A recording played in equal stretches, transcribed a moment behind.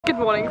Good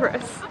morning,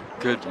 Chris.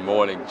 Good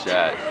morning,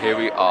 Jet. Here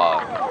we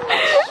are.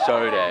 It's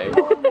show day.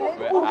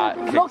 We're at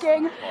Kingston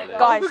Fuse.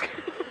 Guys,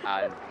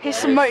 And here's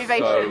some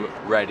motivation. So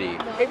ready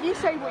If you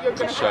say what you're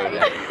to show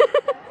day.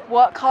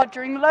 Work hard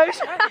during the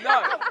lows.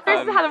 No.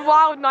 Chris had a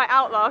wild night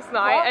out last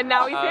night, and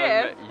now he's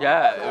here.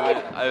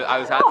 Yeah, I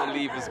was at the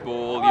Leavers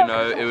Ball, you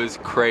know, it was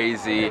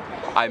crazy.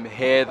 I'm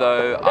here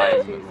though,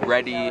 I'm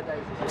ready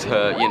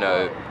to, you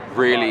know,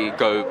 really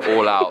go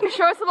all out.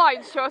 Show us the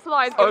lines, give us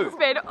a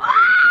spin.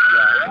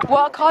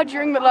 Work hard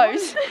during the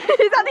lows. Is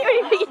that the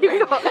only thing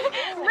you got?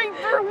 Reap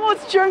the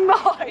rewards during the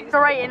highs. The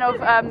rating of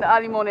the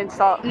early morning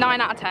start.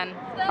 9 out of 10.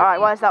 Alright,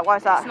 why is that? Why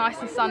is that? It's nice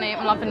and sunny,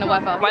 I'm loving the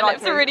weather. My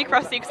lips are really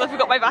crusty because I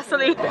forgot my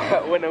Vaseline.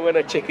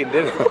 Winner chicken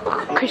dinner.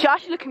 Because you're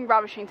actually looking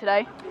ravishing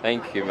today.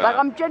 Thank you, man. Like,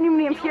 I'm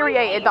genuinely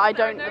infuriated that I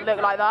don't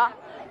look like that.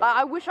 Like,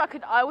 I wish I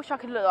could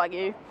look like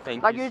you.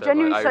 Thank like, you you're so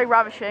genuinely much. so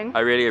ravishing. I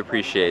really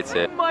appreciate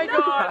it. Oh my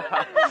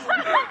god.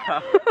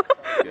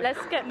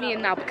 Let's get me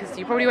in now because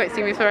you probably won't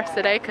see me for the rest of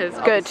the day because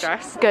I'm Good.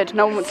 stressed. Good.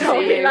 No one wants to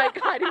see you. Like,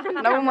 hiding from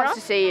the No one camera. wants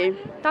to see you.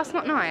 That's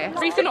not nice.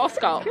 Recent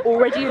Oscar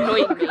already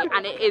annoying me,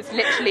 and it is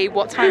literally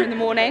what time in the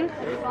morning?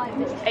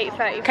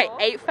 8:30. Okay,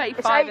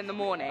 8:35 8. in the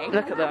morning.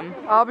 Look at them.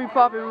 I'll be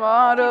popping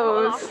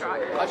models.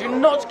 I do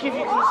not give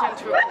you consent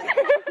to it.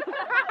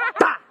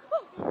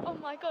 Oh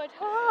my god.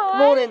 Hi.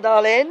 Morning,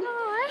 darling.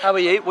 Hi. How are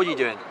you? What are you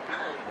doing?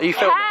 Are you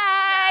filming?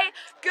 Hey!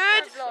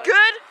 Good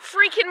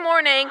freaking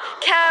morning.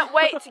 Can't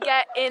wait to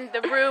get in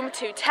the room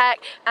to tech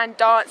and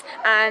dance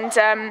and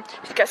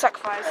just get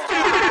sacrificed.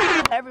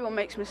 Everyone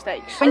makes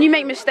mistakes. When you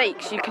make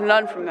mistakes, you can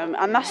learn from them,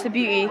 and that's the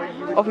beauty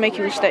of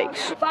making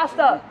mistakes.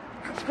 Faster!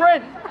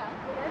 Sprint!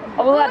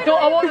 I want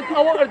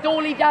a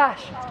dolly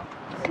dash.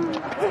 Oh,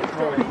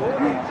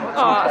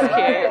 that's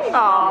cute.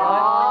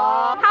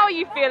 Aww. How are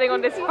you feeling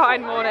on this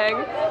fine morning?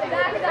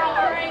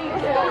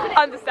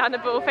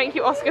 Understandable. Thank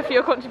you, Oscar, for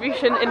your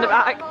contribution in the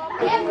back. What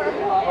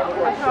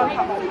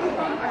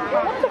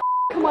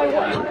the am I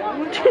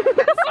watching?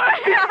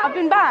 Sorry. I've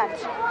been banned.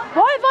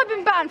 Why have I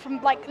been banned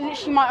from, like,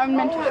 literally my own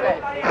mental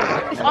state?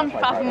 This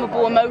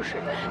unfathomable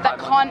emotion that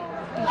can't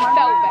be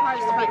felt but has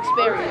to be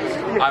experienced.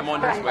 I'm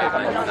on his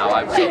wavelength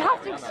now. So you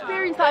have to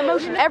experience that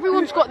emotion.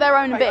 Everyone's got their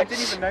own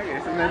bits.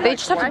 They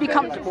just have to be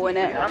comfortable in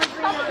it.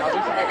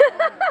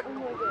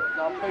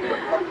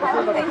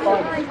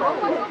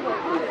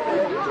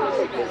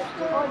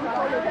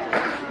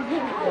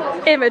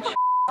 Image.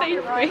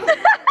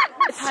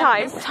 It's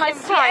time. It's time.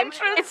 It's time.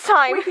 It's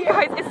time.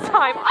 Guys, it's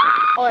time.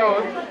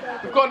 Oh,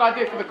 we've got an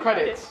idea for the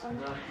credits.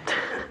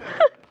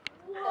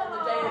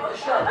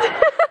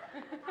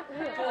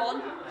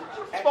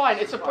 It's fine,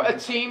 it's a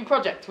team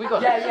project. We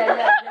got it.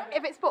 Yeah.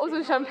 If it's bottles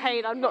of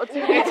champagne, I'm not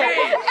doing it. If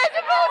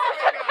it's bottles of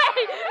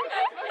champagne.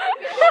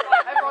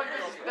 Everyone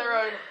gets their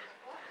own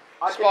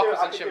sparkles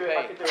and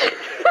champagne.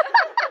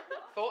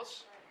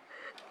 Thoughts?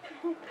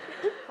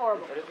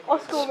 Horrible.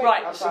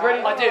 Right, so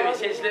what I do is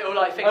his little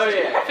like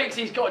thinks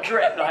he's got a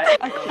drip like.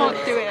 I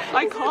can't do it.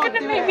 I can't. It's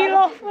gonna make me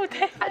laugh all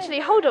day. Actually,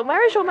 hold on.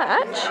 Where is your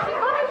merch?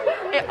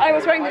 I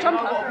was wearing the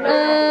jumper. Well,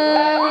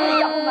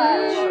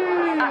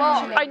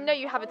 I know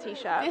you have a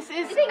t-shirt. It's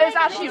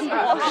actually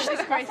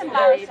disgraceful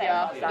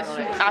behaviour.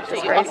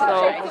 Absolutely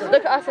disgraceful.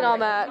 Look at us in our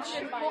merch.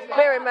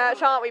 We're in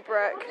merch, aren't we,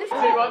 Brooke?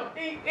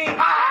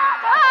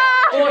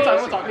 One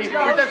time, please.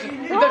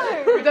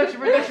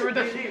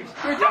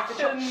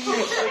 Redemption.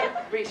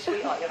 Really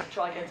sweetheart, you have to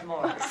try again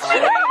tomorrow. You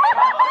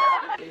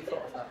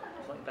thought of that.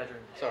 It's not your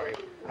bedroom. Sorry.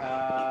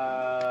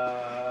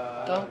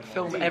 Don't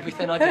film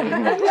everything I do.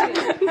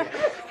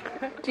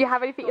 Do you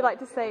have anything you'd like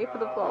to say for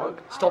the vlog?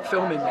 Stop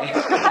filming me.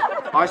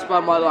 I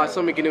spent my life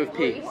something beginning with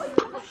P.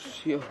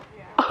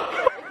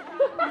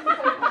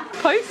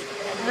 Post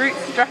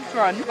Roots dress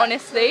run.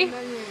 Honestly,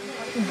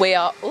 we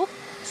are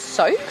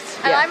soaked.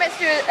 And I meant to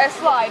do a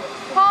slide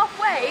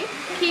halfway,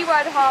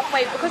 keyword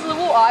halfway, because of the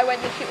water I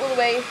went literally all the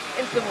way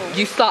into the wall.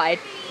 You slide,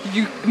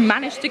 you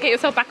managed to get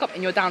yourself back up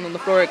and you're down on the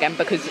floor again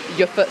because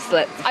your foot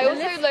slipped. I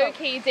also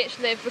low-key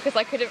ditch-lived because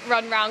I couldn't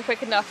run round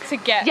quick enough to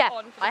get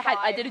on for the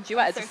I did a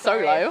duet as a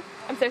sorry. solo.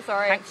 I'm so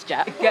sorry. Thanks,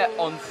 Jet. Get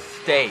on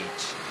stage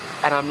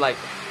and I'm like,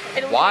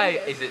 why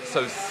is it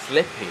so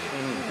slippy?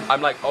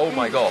 I'm like, oh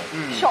my god.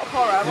 Shock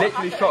horror.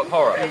 Literally shock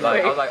horror.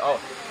 Like, I was like, oh.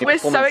 We're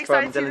so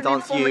excited to Dillon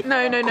Dance Youth.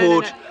 No.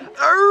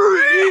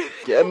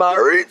 Get my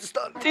roots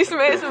done. Do some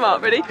ASMR,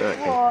 ready?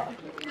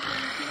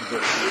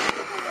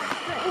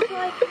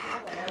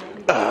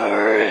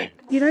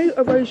 You know,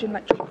 erosion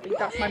electricity,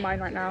 that's my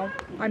mind right now.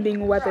 I'm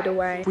being weathered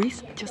away.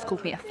 Reese just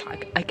called me a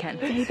fag again.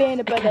 You being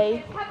a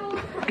bully.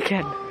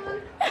 Again.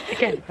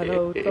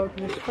 Hello,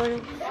 darkness,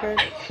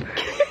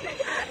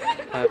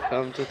 I've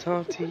come to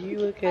talk to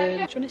you again. Do you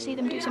want to see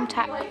them do some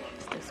tech?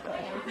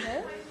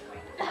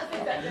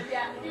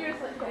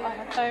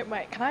 Oh,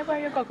 wait, can I wear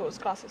your goggles,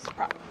 glasses,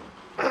 crap?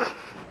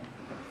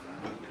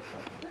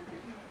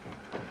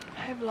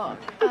 Hey vlog,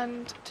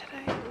 and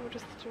today we were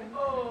just doing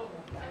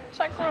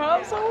check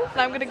rehearsal.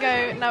 And I'm gonna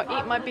go now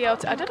eat my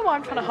BLT. I don't know why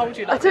I'm trying to hold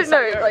you like I don't this,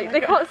 know, like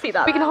they can't see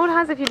that. We can hold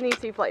hands if you need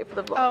to, like, for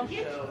the vlog.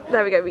 Oh.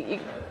 There we go.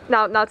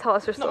 Now tell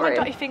us your Not my story.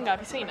 dirty finger, have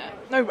you seen it?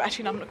 No,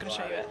 actually, no, I'm not going to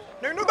show you it.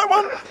 No, not that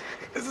one!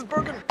 This is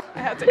broken. I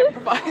had to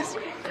improvise.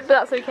 But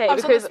that's okay I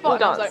was on the because spot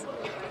we'll and I was dance.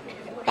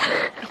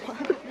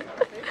 like...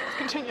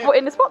 Continue. What,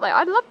 in the spotlight?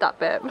 I love that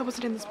bit. I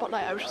wasn't in the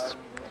spotlight, I was just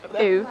over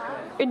there. Ew.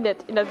 In the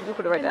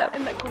corner right there.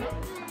 In that corner.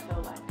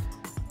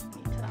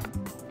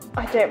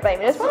 I don't blame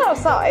you. There's one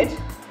outside.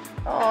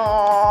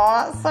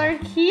 Oh, that's so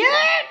cute.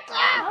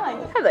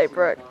 Hello,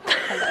 Brooke.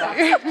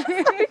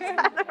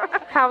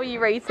 How are you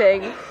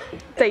rating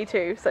day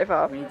 2 so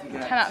far? 10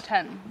 out of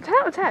 10. 10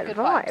 out of 10.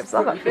 Vibes.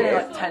 Love that It's been for you.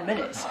 like 10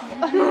 minutes.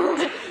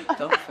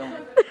 Don't film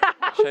it.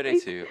 Show day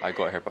 2, I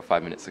got here about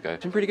 5 minutes ago.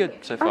 It's been pretty good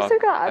so far. so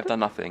glad. I've done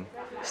nothing.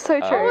 So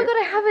true. Oh my god,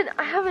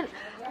 I haven't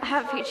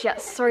featured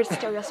yet. Sorry to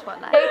steal your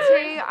spotlight.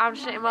 Day 2, I'm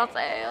shitting my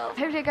tail.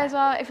 Hopefully it goes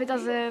well. If it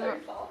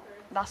doesn't,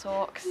 that's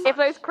orcs. If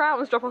those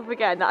crowns drop off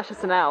again, that's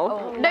just an L.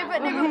 Oh. No, but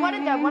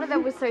one of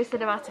them was so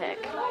cinematic.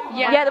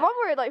 Yeah, the one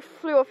where it like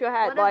flew off your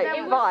head, One of like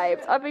them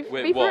vibes. I'd be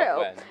Wait, for what? real.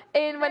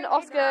 When? When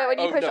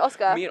you pushed no,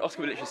 Oscar. Me and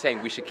Oscar were literally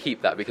saying we should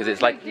keep that because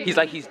it's like he's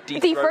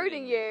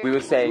Dethroning you. We were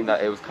saying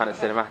that it was kind of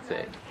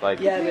cinematic. Like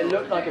Yeah, but it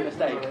looked like a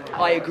mistake.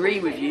 I agree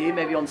with you,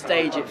 maybe on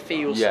stage it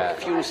feels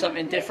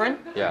something different.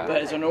 Yeah. But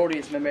as an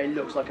audience member it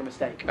looks like a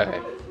mistake. Okay.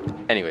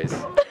 Anyways,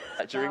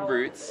 during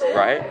Roots,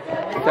 right?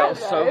 It felt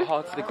so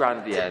hard to the ground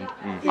at the end.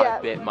 I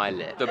bit my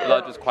lip. The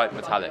blood was quite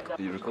metallic.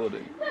 Are you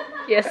recording?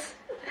 Yes.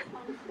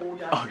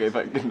 Okay,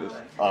 thank goodness.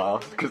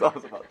 Because I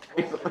was about to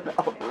say something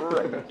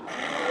outrageous.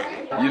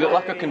 You look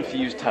like a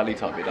confused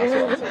Teletubby, that's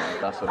what I'm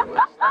saying. That's what it was.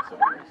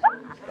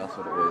 That's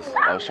what it was.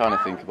 I was trying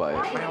to think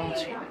about it.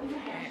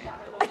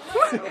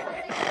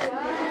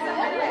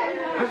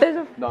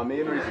 No, me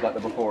and Reese are like the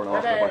before and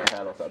after of like a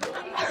hair loss advert.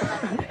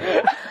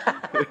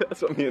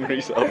 That's what me and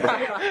Reese are.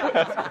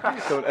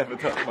 Don't ever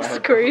touch my head.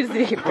 It's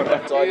crazy.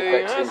 Side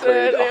effects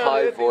include a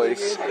high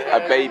voice, a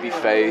baby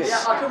face,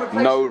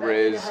 no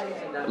riz,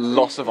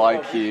 loss of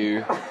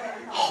IQ,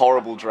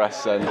 horrible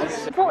dress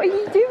sense. What are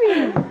you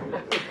doing?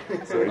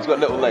 So he's got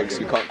little legs,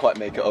 so he can't quite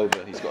make it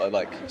over. He's got to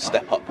like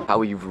step up. How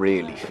are you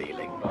really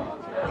feeling?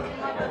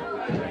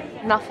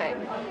 Nothing.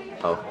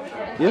 Oh,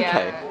 you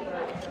okay?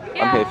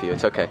 I'm here for you.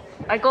 It's okay.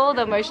 I got all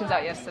the emotions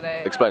out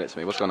yesterday. Explain it to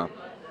me. What's going on?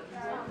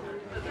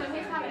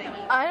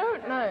 I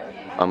don't know.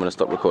 I'm gonna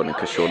stop recording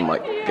because Sean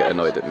might get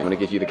annoyed at me. I'm gonna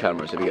give you the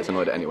camera, so if he gets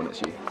annoyed at anyone, it's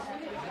you.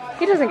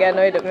 He doesn't get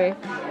annoyed at me.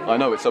 I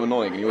know, it's so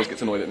annoying, and he always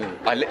gets annoyed at me.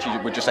 I literally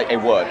would just say a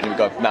word, and he would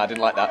go, nah, I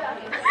didn't like that.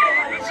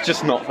 It's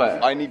just not fair.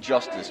 I need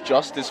justice.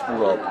 Justice for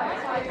Rob.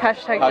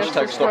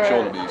 Hashtag stop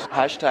Sean abuse.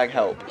 Hashtag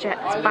help.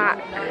 Jet's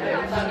back.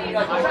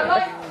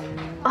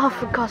 Oh,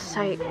 for God's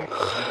sake.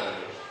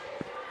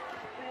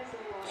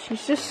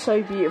 She's just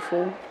so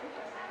beautiful.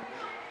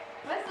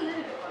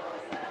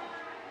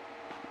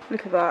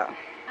 Look at that.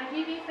 And can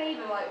you do a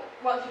favour, like,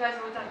 once you guys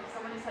are all done,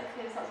 someone just like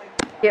starts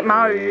like... Get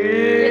married.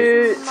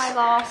 This is my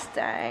last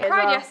day. I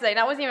cried yesterday,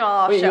 that wasn't even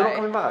our last show. You're not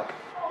coming back?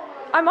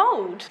 I'm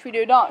old. Should we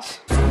do a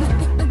dance?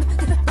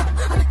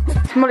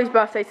 It's Molly's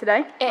birthday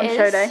today, on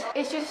show day.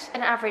 It's just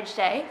an average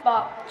day,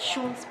 but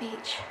Sean's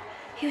speech,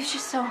 he was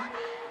just so...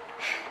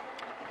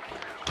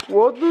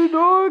 What the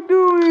dog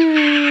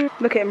doing?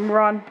 Look at him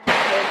run.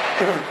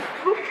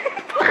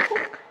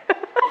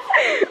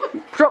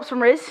 Drop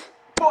some riz.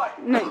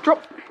 No,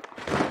 drop.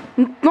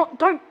 Not,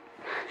 don't.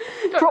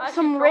 Drop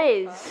some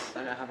riz.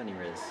 I don't have any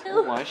riz.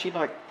 Why is she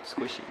like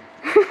squishy?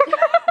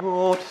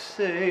 Lord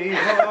save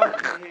our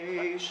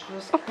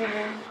gracious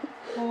King.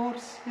 Lord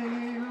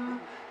save.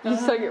 You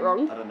sang it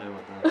wrong. I don't know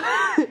what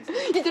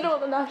that You don't know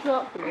what the national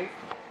anthem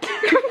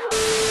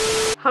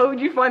is. How would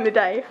you find the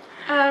day?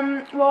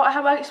 Well, I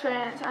had work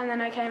experience and then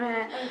I came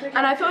here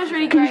and I thought it was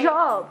really great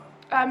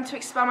to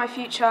expand my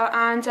future,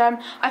 and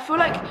I feel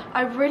like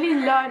I really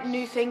learned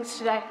new things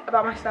today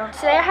about myself.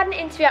 Today I had an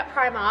interview at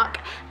Primark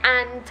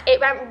and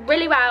it went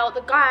really well.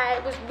 The guy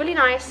was really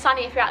nice.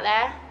 Sunny, if you're out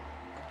there.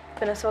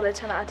 Been a solid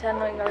 10 out of 10,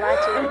 not even gonna lie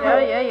to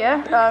you.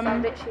 Yeah.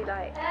 I'm literally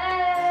like...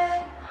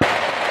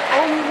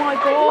 Oh my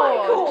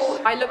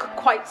god! I look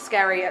quite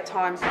scary at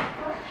times.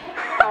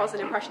 That was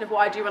an impression of what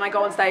I do when I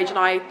go on stage and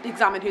I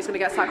examine who's going to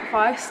get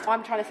sacrificed.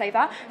 I'm trying to save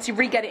that, so you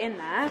re-get it in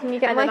there. Can you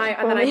get and then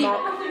I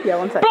mark. Yeah,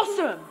 one sec.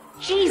 Blossom!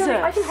 Jesus!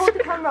 I can hold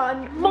the camera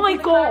and... My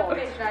god!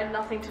 I had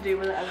nothing to do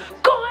with it.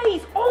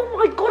 Guys! Oh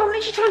my god, I'm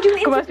literally trying to do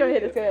an Come on, interview. let's go here,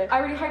 let's go here. I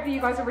really hope that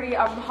you guys are really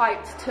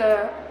hyped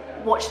to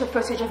watch the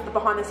footage of the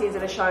behind the scenes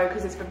of the show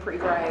because it's been pretty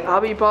great. I'll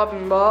be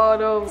popping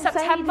bottles.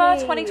 September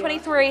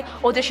 2023,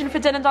 audition for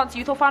Dillon Dance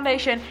Youth or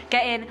Foundation.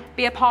 Get in,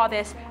 be a part of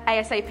this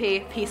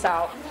ASAP. Peace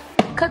out.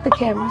 Cut the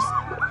cameras.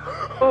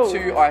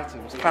 2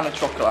 items, can of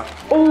chocolate.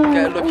 Ooh.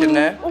 Get a look in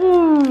there.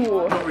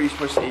 Ooh. I'm not really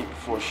supposed to eat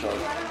before a show.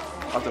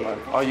 I don't know.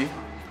 Are you?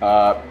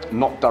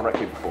 Not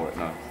directly before it,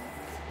 no.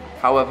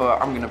 However,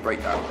 I'm gonna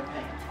break down.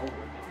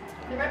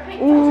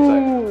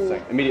 Ooh.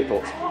 So, immediate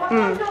thoughts.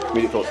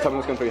 Immediate thoughts. Tell me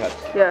what's going through your head.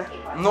 Yeah.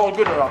 Not as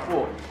good as I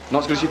thought. Not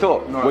as good as you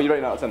thought? No. What are you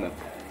rating out of 10 then?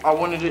 I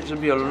wanted it to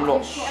be a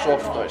lot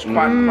softer. It's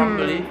quite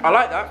crumbly. I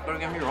like that, don't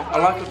get me wrong. I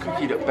like a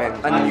cookie that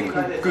bends and then you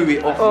can goo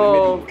it off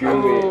in the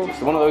middle. Gooey.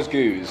 It's one of those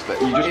goos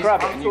that you just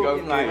grab it and you go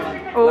like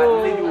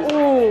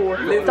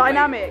Ooh,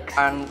 dynamics.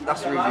 and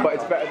that's really but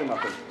it's better than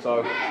nothing.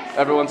 So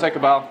everyone take a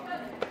bow.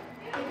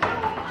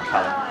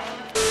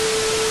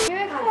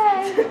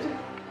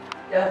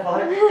 Yeah,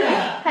 fine.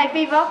 Hey,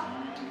 fever.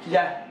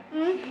 Yeah.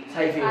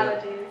 Hey,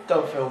 fever.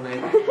 Don't film me.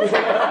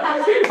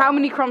 How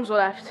many crumbs were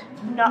left?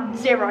 No,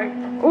 0.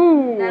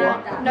 Ooh.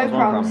 No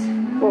crumbs.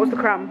 What was the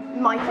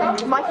crumb?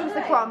 Mikey. Mikey was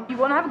the crumb. You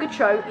want to have a good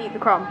show, eat the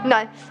crumb.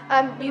 No.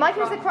 Mikey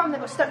was the crumb that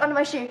got stuck under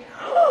my shoe.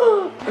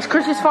 It's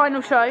Chris's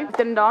final show.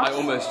 Didn't dance. I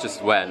almost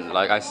just went.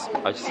 Like I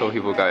just saw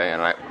people going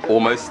and I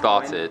almost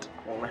started.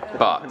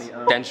 But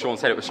then Sean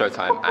said it was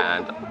showtime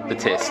and the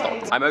tears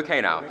stopped. I'm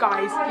okay now.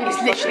 Guys,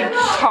 it's literally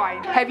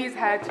time. Heavy as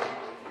head.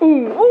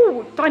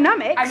 Ooh,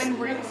 dynamics. And then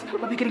roots.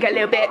 We're gonna get a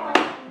little bit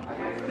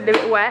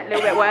wet, a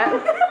little bit wet.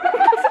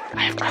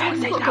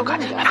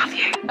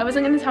 I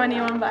wasn't going to tell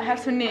anyone, but I have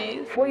some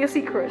news. What are your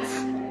secrets?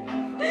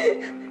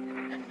 We're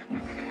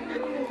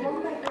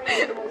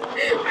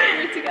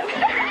together.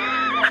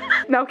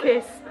 Now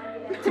kiss.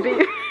 To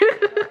be.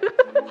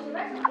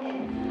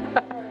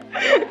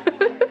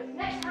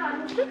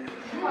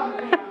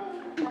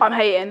 I'm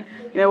hating.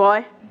 You know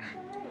why?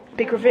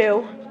 Big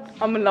reveal.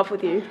 I'm in love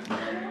with you.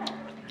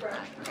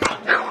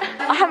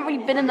 I haven't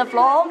really been in the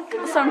vlog,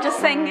 so I'm just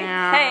saying,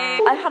 hey,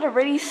 I've had a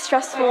really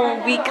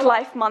stressful week,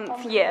 life,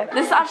 month, year.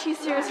 This is actually a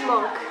serious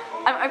vlog.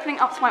 I'm opening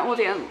up to my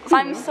audience.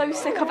 I'm so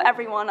sick of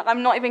everyone.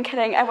 I'm not even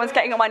kidding. Everyone's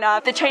getting on my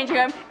nerves. The changing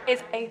room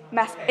is a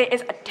mess. It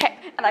is a tip,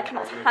 and I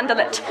cannot handle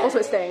it. Also,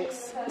 it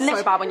stinks.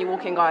 So bad when you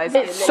walk in, guys.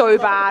 It's so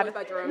bad. It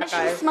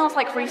literally smells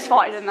like Reese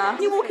farted in there.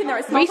 When you walk in there,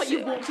 it smells like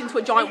you walked into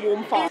a giant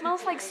warm fart. It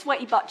smells like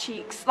sweaty butt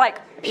cheeks.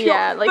 Like pure,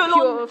 yeah, like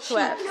full-on pure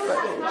sweat.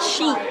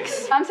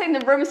 cheeks. I'm saying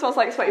the room smells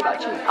like sweaty butt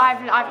cheeks.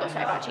 I've got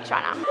sweaty butt cheeks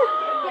right now.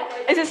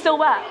 Is it still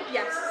wet?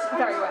 Yes,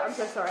 very wet. I'm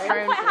so sorry.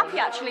 I'm quite happy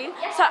actually.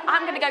 So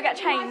I'm gonna go get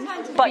changed.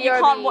 But you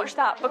can't watch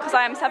that because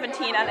I am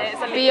 17 and it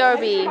is illegal.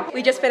 BRB.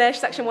 We just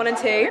finished section 1 and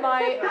 2.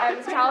 My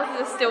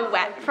trousers are still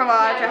wet from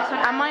our dress.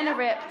 And mine are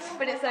ripped.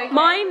 But it's okay.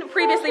 Mine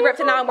previously ripped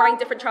and now I'm wearing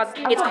different trousers.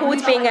 It's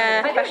called being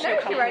a professional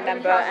company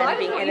member and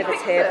being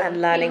innovative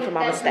and learning from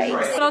our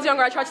mistakes. When I was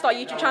younger, I tried to start a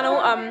YouTube channel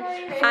and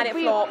it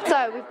flopped.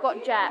 So we've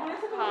got Jet.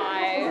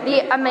 Hi.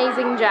 The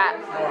amazing Jet,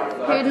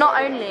 who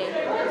not only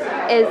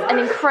is an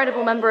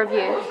incredible member of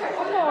youth,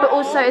 but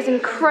also is an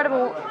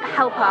incredible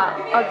helper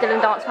of Dillon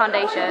Dance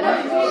Foundation.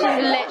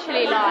 She's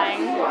literally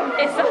lying.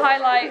 It's the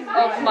highlight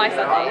of my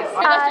Sundays.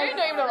 Not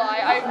even a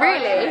lie.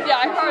 Really?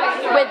 Yeah, I probably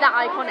enjoy With that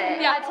iconic.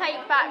 Yeah, I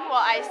take back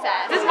what I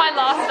said. This is my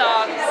last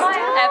dance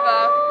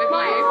ever with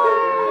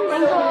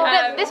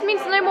you. This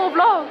means no more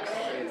vlogs.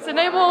 So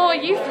no more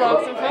youth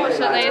vlogs,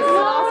 unfortunately. It's the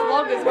last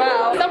vlog as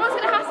well. Someone's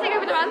gonna have to take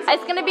over the man's.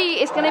 It's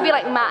gonna be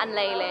like Matt and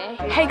Laylee.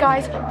 Hey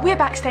guys, we're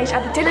backstage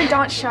at the Dillon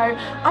Dance show.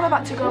 I'm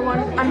about to go on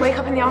and wake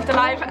up in the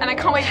afterlife, and I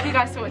can't wait for you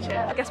guys to watch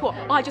it. Guess what?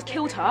 I just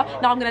killed her.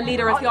 Now I'm gonna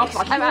lead her into the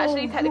afterlife. I'm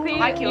actually technically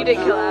you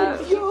didn't kill her.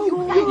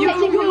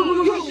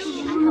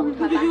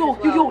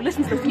 Yo,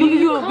 listen to this.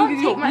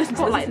 Yo, listen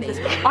to this.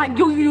 I'm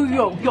yo,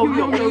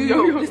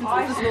 listen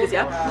to this,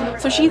 yeah?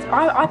 So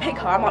I pick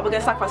her, I'm like, we're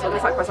gonna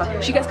sacrifice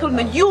her, She gets killed in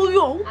the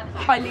yo,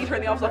 I lead her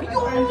in the afterlife, yo.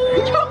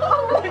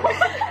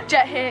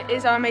 Jet here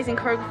is our amazing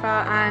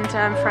choreographer and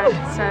friend,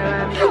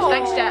 so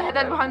thanks Jet.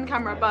 They're behind the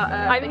camera, but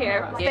I'm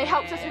here. They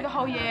helped us through the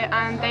whole year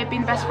and they've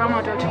been the best role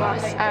model to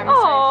us, so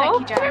thank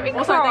you Jet.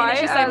 Also, they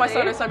literally saved my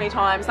solo so many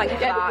times, thank you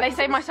for that. They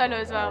saved my solo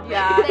as well.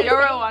 Yeah, you're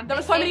a real one. There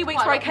were so many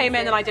weeks where I came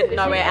in and I didn't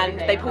know it and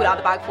they pulled it out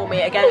of the bag for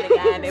me again and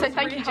again. So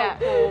thank you Jet.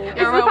 It's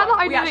the fact that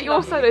I know that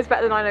your solo is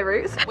better than I know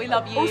Roots. We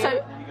love you.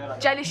 Also,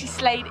 Jet literally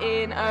slayed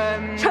in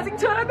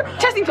Chessington.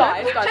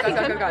 Guys.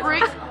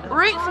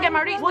 Roots and get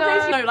my roots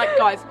done. No, like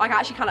guys, I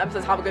actually can't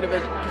emphasize how good of a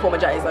performer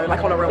Jay is though.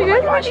 Like on a real one,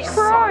 like, you're actually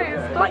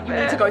like you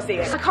need to go see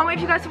it. I can't wait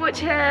for you guys to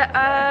watch it.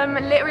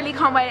 Literally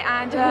can't wait,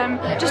 and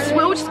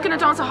we're all just gonna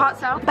dance a heart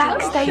cell.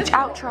 Backstage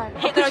outro.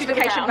 Hit the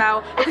notification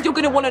bell because you're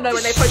gonna want to know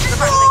when they post the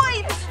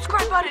Destroy the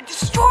subscribe button.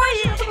 Destroy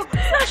it.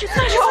 Smash it.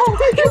 Smash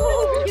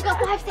it. You got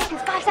 5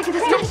 seconds. 5 seconds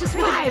to smash the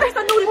subscribe. Press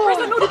that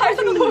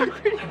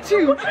notification.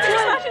 2.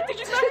 Did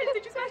you smash it?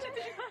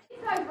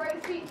 I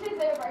wrote speeches,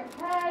 they were very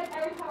prepared.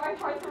 Every time I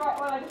tried to write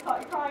one, I just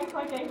started crying, so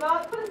I gave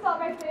up. I'm going to start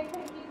by saying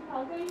thank you to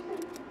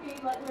Foundation for being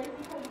like the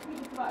racing kind of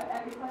speeches about it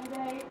every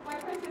Sunday. My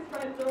closest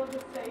friends are on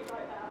the stage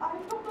right now. I'm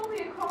not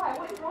normally a cry,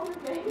 what is wrong with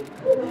me?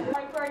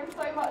 I've grown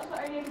so much, not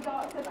only as a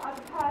dancer, but as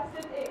a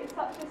person. It is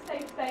such a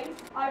safe space.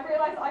 I've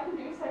realised I can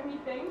do so many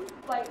things.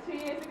 Like 2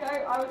 years ago,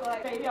 I was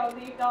like, maybe I'll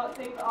leave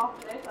dancing, but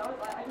after this, I was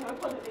like, I never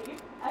want to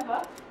leave,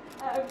 ever.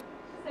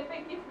 So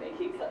thank you for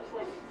making such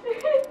like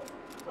experience.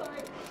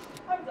 Sorry,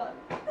 I'm done.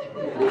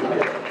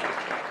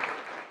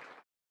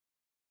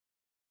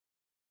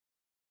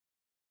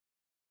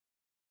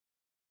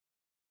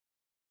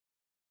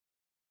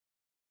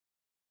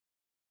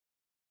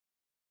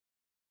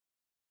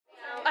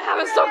 I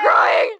haven't stopped crying.